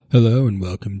Hello and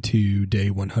welcome to day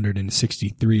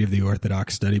 163 of the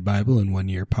Orthodox Study Bible in 1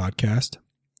 Year podcast.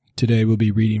 Today we'll be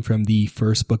reading from the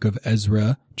first book of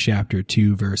Ezra, chapter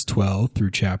 2, verse 12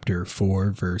 through chapter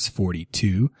 4, verse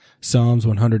 42, Psalms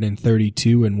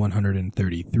 132 and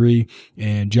 133,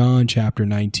 and John chapter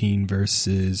 19,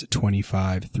 verses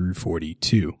 25 through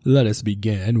 42. Let us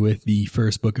begin with the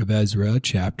first book of Ezra,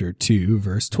 chapter 2,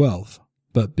 verse 12.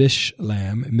 But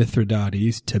Bishlam,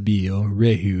 Mithridates, Tabeel,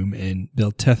 Rehum, and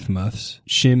Beltethmuth,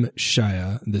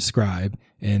 Shimshai the scribe,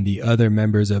 and the other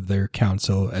members of their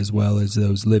council, as well as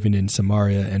those living in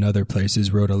Samaria and other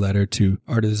places, wrote a letter to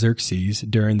Artaxerxes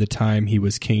during the time he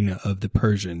was king of the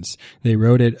Persians. They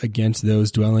wrote it against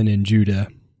those dwelling in Judea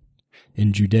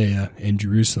and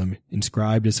Jerusalem,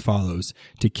 inscribed as follows: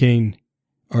 To King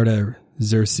Artaxerxes,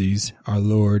 our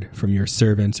Lord, from your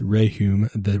servants Rehum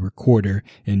the recorder,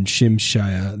 and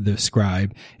Shimshai the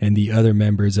scribe, and the other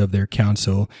members of their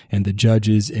council, and the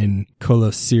judges in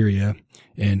Colossyria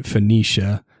and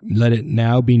Phoenicia, let it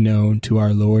now be known to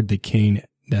our Lord the King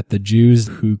that the Jews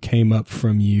who came up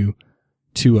from you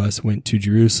to us went to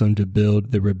Jerusalem to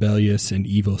build the rebellious and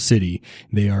evil city.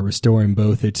 They are restoring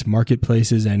both its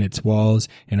marketplaces and its walls,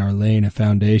 and are laying a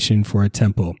foundation for a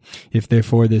temple. If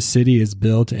therefore this city is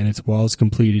built and its walls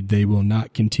completed, they will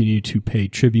not continue to pay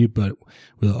tribute, but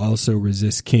will also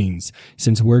resist kings.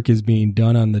 Since work is being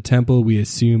done on the temple, we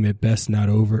assume it best not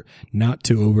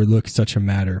to overlook such a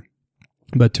matter,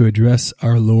 but to address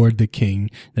our Lord the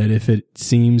King, that if it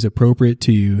seems appropriate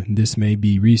to you, this may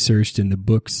be researched in the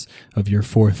books of your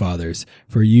forefathers.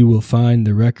 For you will find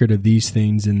the record of these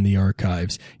things in the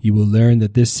archives. You will learn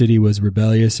that this city was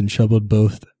rebellious and troubled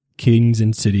both kings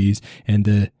and cities, and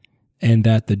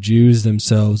that the Jews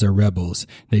themselves are rebels.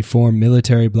 They form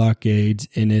military blockades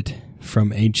in it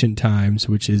from ancient times,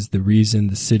 which is the reason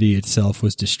the city itself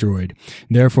was destroyed.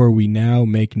 Therefore we now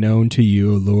make known to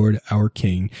you, O Lord our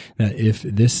King, that if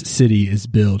this city is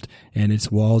built and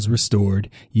its walls restored,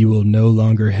 you will no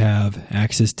longer have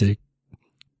access to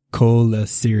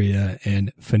Colossyria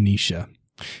and Phoenicia.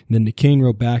 Then the king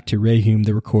wrote back to Rehum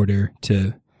the recorder,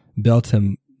 to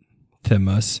Beltethmuth,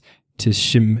 to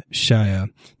Shimshai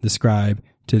the scribe,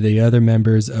 to the other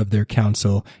members of their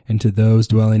council, and to those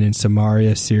dwelling in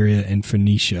Samaria, Syria, and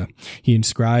Phoenicia. He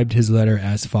inscribed his letter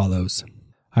as follows: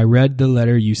 I read the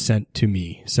letter you sent to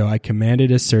me, so I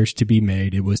commanded a search to be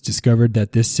made. It was discovered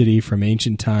that this city from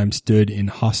ancient times stood in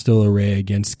hostile array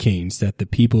against kings, that the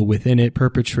people within it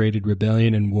perpetrated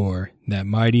rebellion and war, that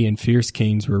mighty and fierce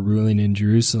kings were ruling in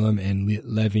Jerusalem and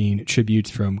levying tributes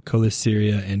from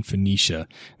Colossyria and Phoenicia.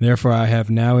 Therefore I have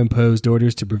now imposed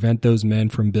orders to prevent those men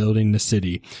from building the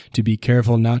city, to be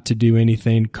careful not to do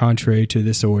anything contrary to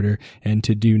this order, and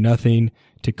to do nothing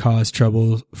to cause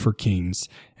trouble for kings.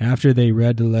 After they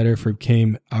read the letter from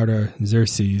King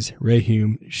Artaxerxes,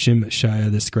 Rehum,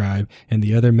 Shimshai the scribe, and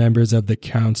the other members of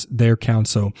their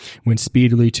council went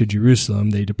speedily to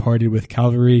Jerusalem. They departed with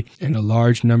cavalry and a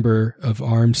large number of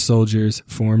armed soldiers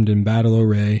formed in battle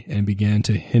array, and began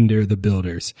to hinder the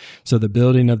builders. So the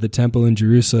building of the temple in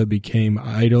Jerusalem became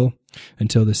idle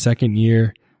until the second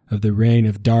year of the reign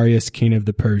of Darius, king of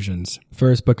the Persians.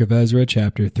 First book of Ezra,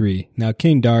 chapter 3. Now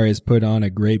King Darius put on a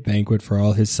great banquet for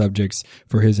all his subjects,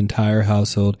 for his entire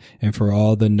household, and for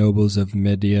all the nobles of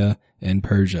Media and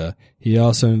Persia. He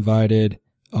also invited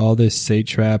all the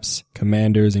satraps,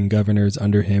 commanders, and governors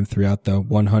under him throughout the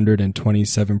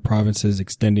 127 provinces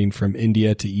extending from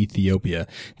India to Ethiopia.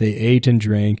 They ate and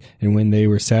drank, and when they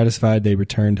were satisfied, they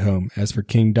returned home. As for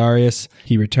King Darius,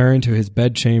 he returned to his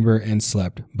bedchamber and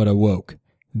slept, but awoke.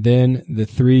 Then the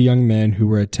three young men who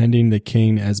were attending the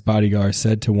king as bodyguards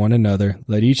said to one another,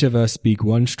 Let each of us speak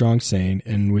one strong saying,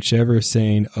 and whichever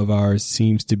saying of ours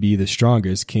seems to be the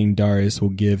strongest, King Darius will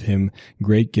give him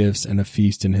great gifts and a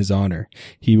feast in his honor.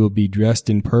 He will be dressed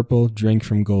in purple, drink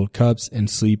from gold cups, and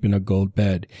sleep in a gold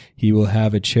bed. He will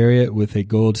have a chariot with a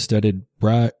gold-studded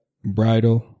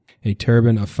bridle, a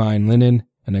turban of fine linen,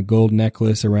 and a gold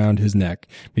necklace around his neck.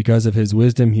 Because of his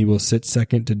wisdom, he will sit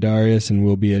second to Darius and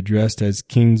will be addressed as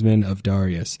kinsman of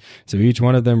Darius. So each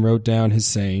one of them wrote down his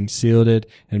saying, sealed it,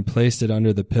 and placed it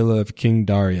under the pillow of King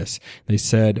Darius. They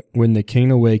said, When the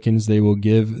king awakens, they will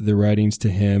give the writings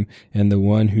to him, and the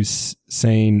one whose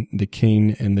saying the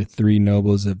king and the three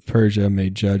nobles of Persia may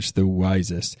judge the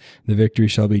wisest. The victory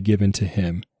shall be given to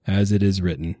him, as it is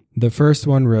written. The first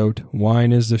one wrote,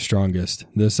 Wine is the strongest.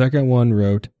 The second one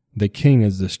wrote, The king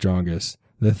is the strongest.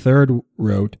 The third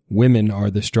wrote, Women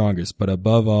are the strongest, but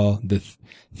above all the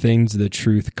things the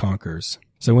truth conquers.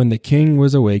 So when the king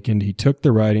was awakened, he took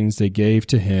the writings they gave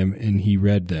to him, and he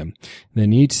read them.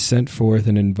 Then each sent forth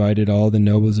and invited all the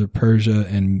nobles of Persia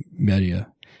and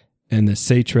Media, and the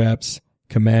satraps,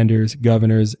 commanders,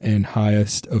 governors, and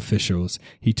highest officials.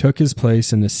 He took his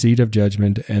place in the seat of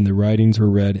judgment, and the writings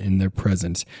were read in their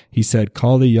presence. He said,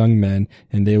 "Call the young men,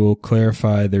 and they will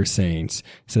clarify their sayings."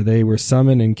 So they were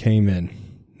summoned and came in.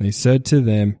 They said to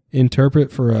them,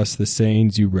 "Interpret for us the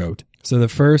sayings you wrote." So the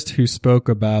first who spoke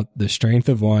about the strength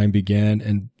of wine began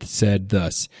and said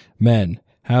thus, "Men,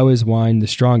 how is wine the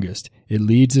strongest? It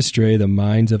leads astray the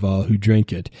minds of all who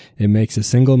drink it. It makes a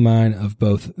single mind of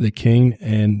both the king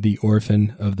and the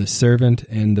orphan, of the servant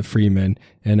and the freeman,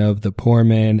 and of the poor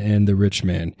man and the rich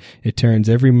man. It turns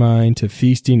every mind to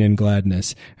feasting and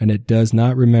gladness, and it does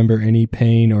not remember any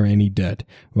pain or any debt.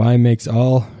 Wine makes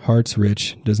all hearts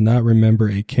rich, does not remember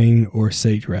a king or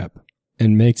satrap,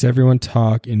 and makes everyone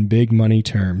talk in big money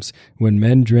terms. When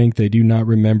men drink, they do not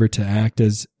remember to act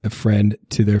as a friend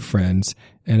to their friends,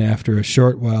 and after a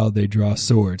short while they draw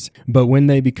swords. But when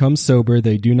they become sober,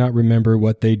 they do not remember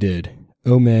what they did.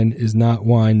 O men, is not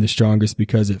wine the strongest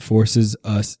because it forces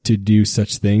us to do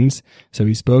such things?" So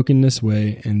he spoke in this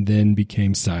way and then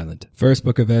became silent. First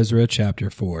book of Ezra,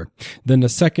 chapter 4. Then the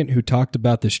second who talked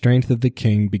about the strength of the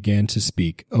king began to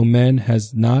speak. "O men,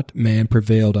 has not man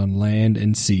prevailed on land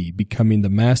and sea, becoming the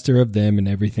master of them and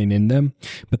everything in them?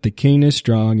 But the king is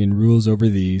strong and rules over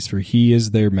these, for he is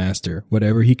their master.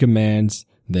 Whatever he commands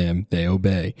them, they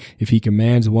obey. If he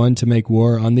commands one to make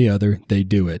war on the other, they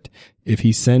do it. If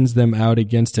he sends them out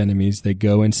against enemies, they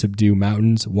go and subdue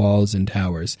mountains, walls, and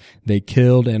towers. They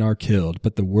killed and are killed,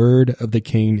 but the word of the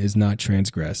king is not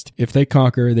transgressed. If they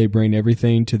conquer, they bring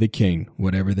everything to the king,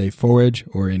 whatever they forage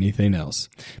or anything else.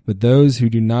 But those who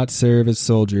do not serve as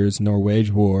soldiers nor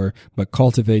wage war, but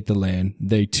cultivate the land,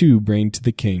 they too bring to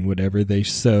the king whatever they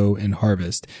sow and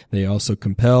harvest. They also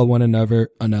compel one another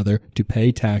to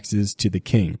pay taxes to the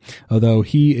king. Although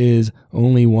he is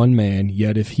only one man,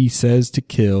 yet if he says to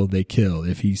kill, they kill.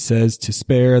 If he says to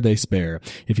spare, they spare.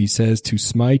 If he says to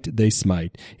smite, they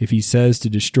smite. If he says to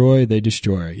destroy, they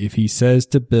destroy. If he says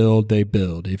to build, they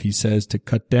build. If he says to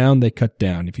cut down, they cut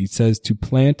down. If he says to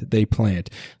plant, they plant.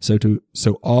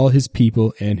 So all his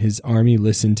people and his army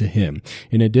listen to him.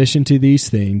 In addition to these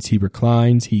things, he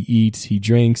reclines, he eats, he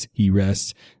drinks, he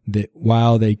rests,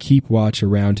 while they keep watch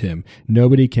around him.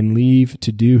 Nobody can leave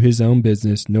to do his own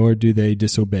business, nor do they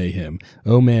disobey him.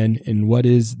 O men, in what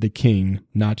is the king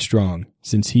not strong,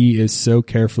 since he is so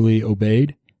carefully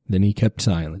obeyed?" Then he kept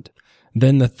silent.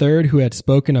 Then the third who had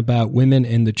spoken about women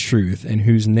and the truth, and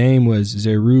whose name was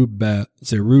Zerubbabel,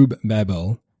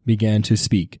 began to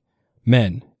speak.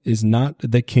 "Men, is not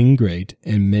the king great,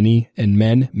 and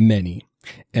men many,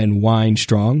 and wine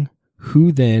strong?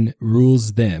 Who then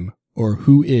rules them? Or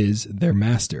who is their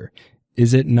master?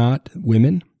 Is it not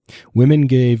women? Women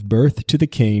gave birth to the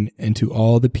king and to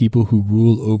all the people who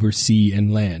rule over sea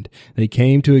and land. They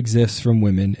came to exist from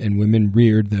women, and women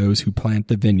reared those who plant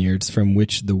the vineyards from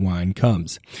which the wine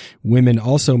comes. Women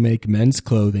also make men's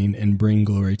clothing and bring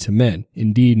glory to men.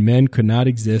 Indeed, men could not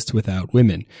exist without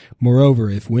women. Moreover,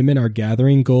 if women are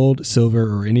gathering gold, silver,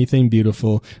 or anything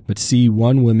beautiful, but see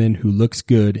one woman who looks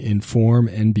good in form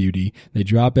and beauty, they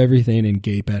drop everything and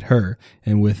gape at her,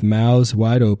 and with mouths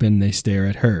wide open they stare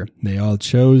at her. They all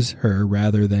chose her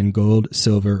rather than gold,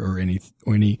 silver,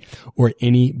 or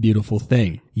any beautiful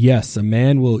thing. Yes, a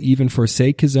man will even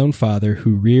forsake his own father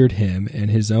who reared him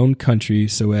and his own country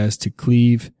so as to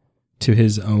cleave to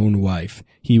his own wife.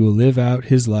 He will live out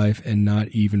his life and not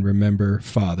even remember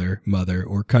father, mother,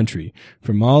 or country.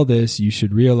 From all this, you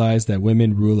should realize that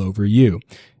women rule over you.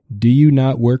 Do you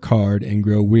not work hard and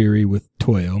grow weary with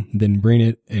toil, then bring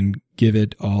it and give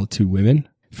it all to women?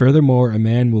 Furthermore, a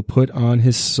man will put on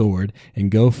his sword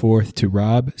and go forth to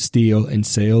rob, steal, and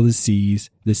sail the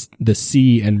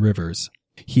sea and rivers.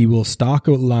 He will stalk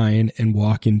a lion and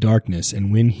walk in darkness,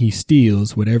 and when he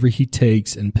steals, whatever he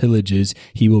takes and pillages,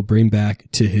 he will bring back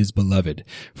to his beloved.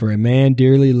 For a man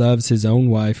dearly loves his own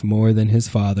wife more than his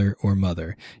father or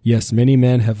mother. Yes, many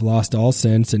men have lost all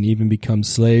sense and even become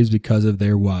slaves because of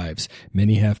their wives.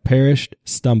 Many have perished,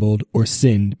 stumbled, or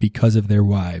sinned because of their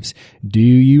wives. Do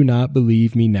you not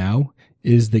believe me now?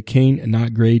 Is the king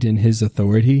not great in his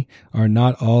authority? Are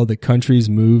not all the countries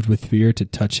moved with fear to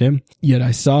touch him? Yet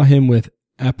I saw him with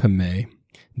Apame,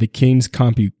 the king's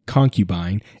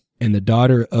concubine, and the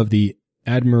daughter of the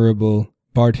admirable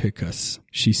Barticus.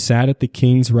 She sat at the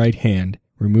king's right hand,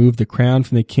 removed the crown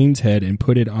from the king's head, and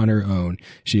put it on her own.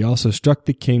 She also struck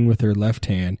the king with her left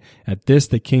hand. At this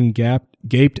the king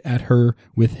gaped at her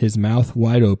with his mouth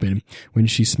wide open. When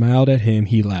she smiled at him,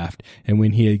 he laughed, and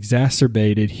when he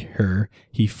exacerbated her,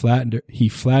 he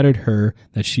flattered her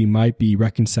that she might be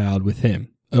reconciled with him.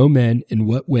 O men, in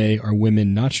what way are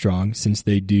women not strong, since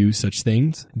they do such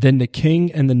things? Then the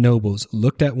king and the nobles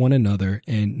looked at one another,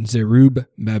 and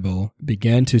Zerubbabel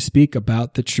began to speak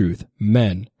about the truth.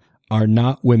 Men, are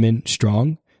not women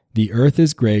strong? The earth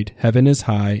is great, heaven is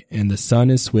high, and the sun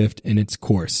is swift in its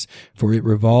course. For it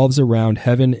revolves around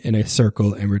heaven in a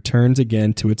circle and returns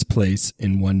again to its place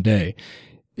in one day.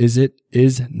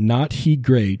 Is not he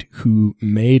great who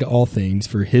made all things?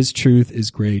 For his truth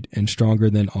is great and stronger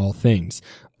than all things.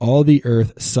 All the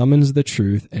earth summons the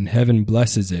truth, and heaven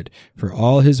blesses it. For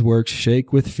all his works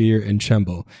shake with fear and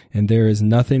tremble, and there is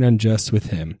nothing unjust with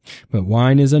him. But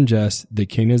wine is unjust, the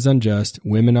king is unjust,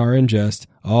 women are unjust,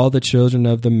 all the children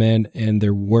of the men and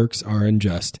their works are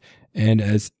unjust.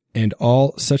 And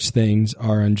all such things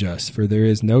are unjust, for there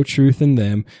is no truth in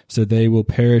them, so they will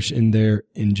perish in their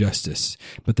injustice.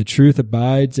 But the truth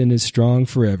abides and is strong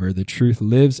forever. The truth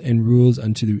lives and rules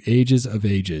unto the ages of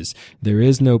ages. There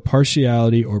is no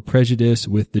partiality or prejudice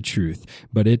with the truth,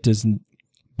 but it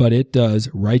does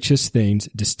righteous things,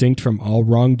 distinct from all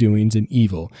wrongdoings and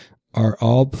evil, are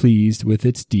all pleased with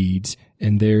its deeds,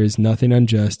 and there is nothing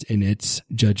unjust in its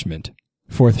judgment.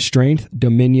 For strength,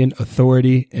 dominion,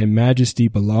 authority, and majesty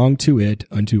belong to it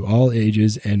unto all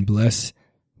ages, and blessed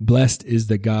is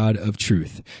the God of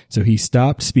truth. So he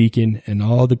stopped speaking, and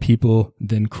all the people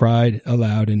then cried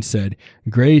aloud and said,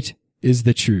 Great is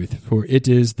the truth, for it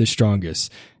is the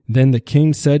strongest. Then the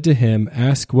king said to him,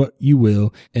 Ask what you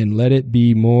will, and let it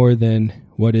be more than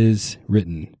what is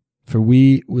written. For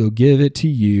we will give it to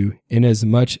you,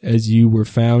 inasmuch as you were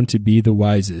found to be the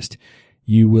wisest.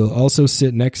 You will also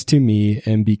sit next to me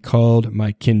and be called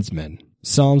my kinsman.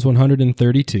 Psalms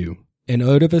 132. An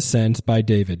ode of ascent by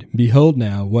David. Behold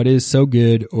now, what is so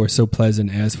good or so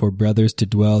pleasant as for brothers to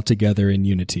dwell together in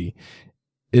unity?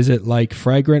 Is it like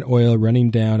fragrant oil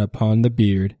running down upon the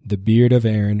beard of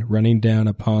Aaron running down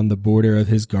upon the border of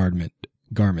his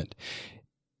garment?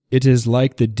 It is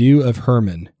like the dew of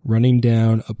Hermon running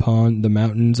down upon the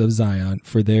mountains of Zion,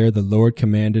 for there the Lord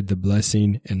commanded the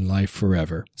blessing and life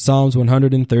forever. Psalms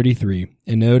 133,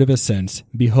 an ode of ascents.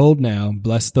 Behold now,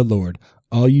 bless the Lord,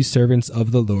 all you servants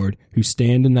of the Lord, who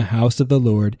stand in the house of the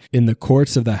Lord, in the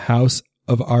courts of the house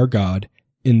of our God.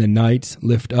 In the nights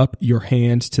lift up your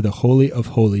hands to the Holy of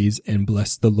Holies and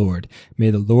bless the Lord. May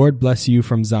the Lord bless you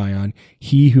from Zion,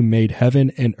 he who made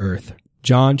heaven and earth.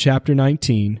 John chapter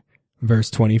 19.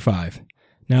 Verse 25.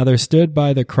 Now there stood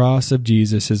by the cross of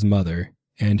Jesus his mother,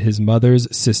 and his mother's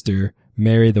sister,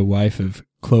 Mary the wife of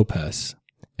Clopas,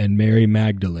 and Mary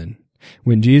Magdalene.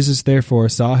 When Jesus therefore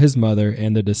saw his mother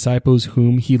and the disciples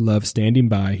whom he loved standing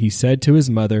by, he said to his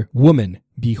mother, Woman,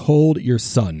 behold your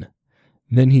son.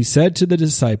 Then he said to the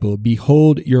disciple,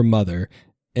 Behold your mother.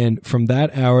 And from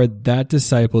that hour that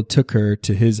disciple took her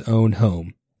to his own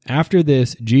home. After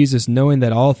this, Jesus, knowing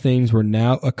that all things were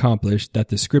now accomplished, that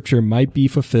the scripture might be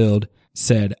fulfilled,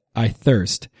 said, I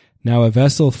thirst. Now a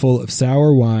vessel full of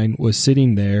sour wine was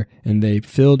sitting there, and they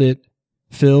filled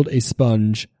a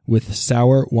sponge with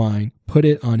sour wine, put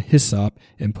it on hyssop,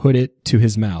 and put it to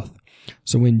his mouth.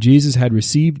 So when Jesus had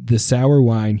received the sour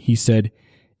wine, he said,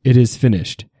 It is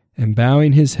finished. And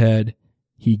bowing his head,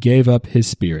 he gave up his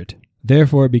spirit.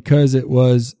 Therefore, because it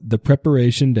was the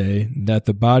preparation day, that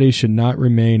the body should not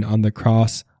remain on the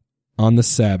cross on the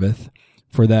Sabbath,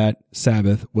 for that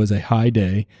Sabbath was a high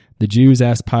day, the Jews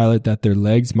asked Pilate that their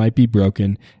legs might be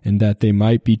broken, and that they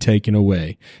might be taken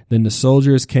away. Then the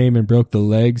soldiers came and broke the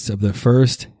legs of the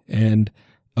first and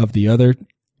of the other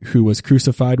who was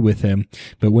crucified with him.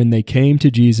 But when they came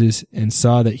to Jesus and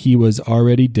saw that he was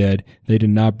already dead, they did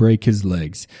not break his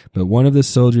legs. But one of the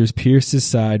soldiers pierced his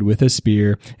side with a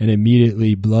spear, and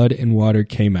immediately blood and water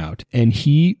came out. And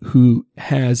he who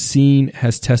has seen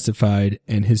has testified,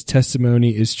 and his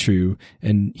testimony is true,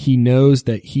 and he knows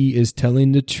that he is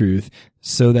telling the truth,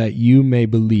 so that you may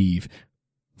believe.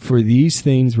 For these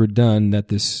things were done that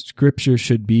the scripture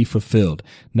should be fulfilled.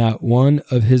 Not one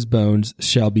of his bones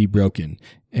shall be broken.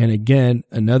 And again,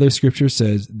 another scripture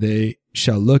says, they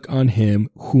shall look on him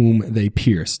whom they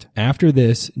pierced. After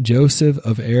this, Joseph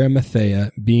of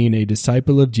Arimathea, being a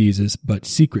disciple of Jesus, but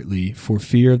secretly, for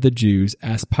fear of the Jews,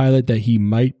 asked Pilate that he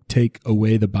might take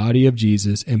away the body of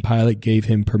Jesus, and Pilate gave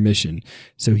him permission.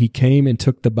 So he came and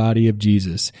took the body of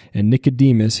Jesus. And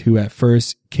Nicodemus, who at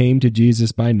first came to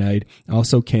Jesus by night,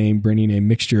 also came, bringing a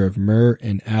mixture of myrrh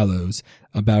and aloes,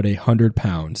 about 100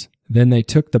 pounds. Then they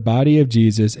took the body of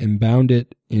Jesus and bound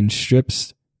it in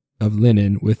strips of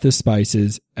linen with the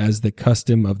spices, as the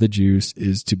custom of the Jews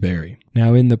is to bury.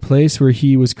 Now in the place where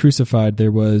he was crucified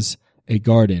there was a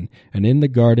garden, and in the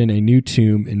garden a new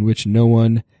tomb in which no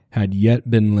one had yet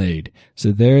been laid.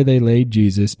 So there they laid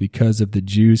Jesus because of the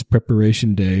Jews'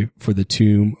 preparation day, for the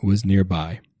tomb was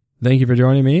nearby. Thank you for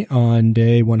joining me on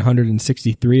day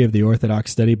 163 of the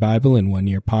Orthodox Study Bible in 1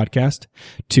 Year podcast.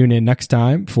 Tune in next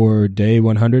time for day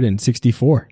 164.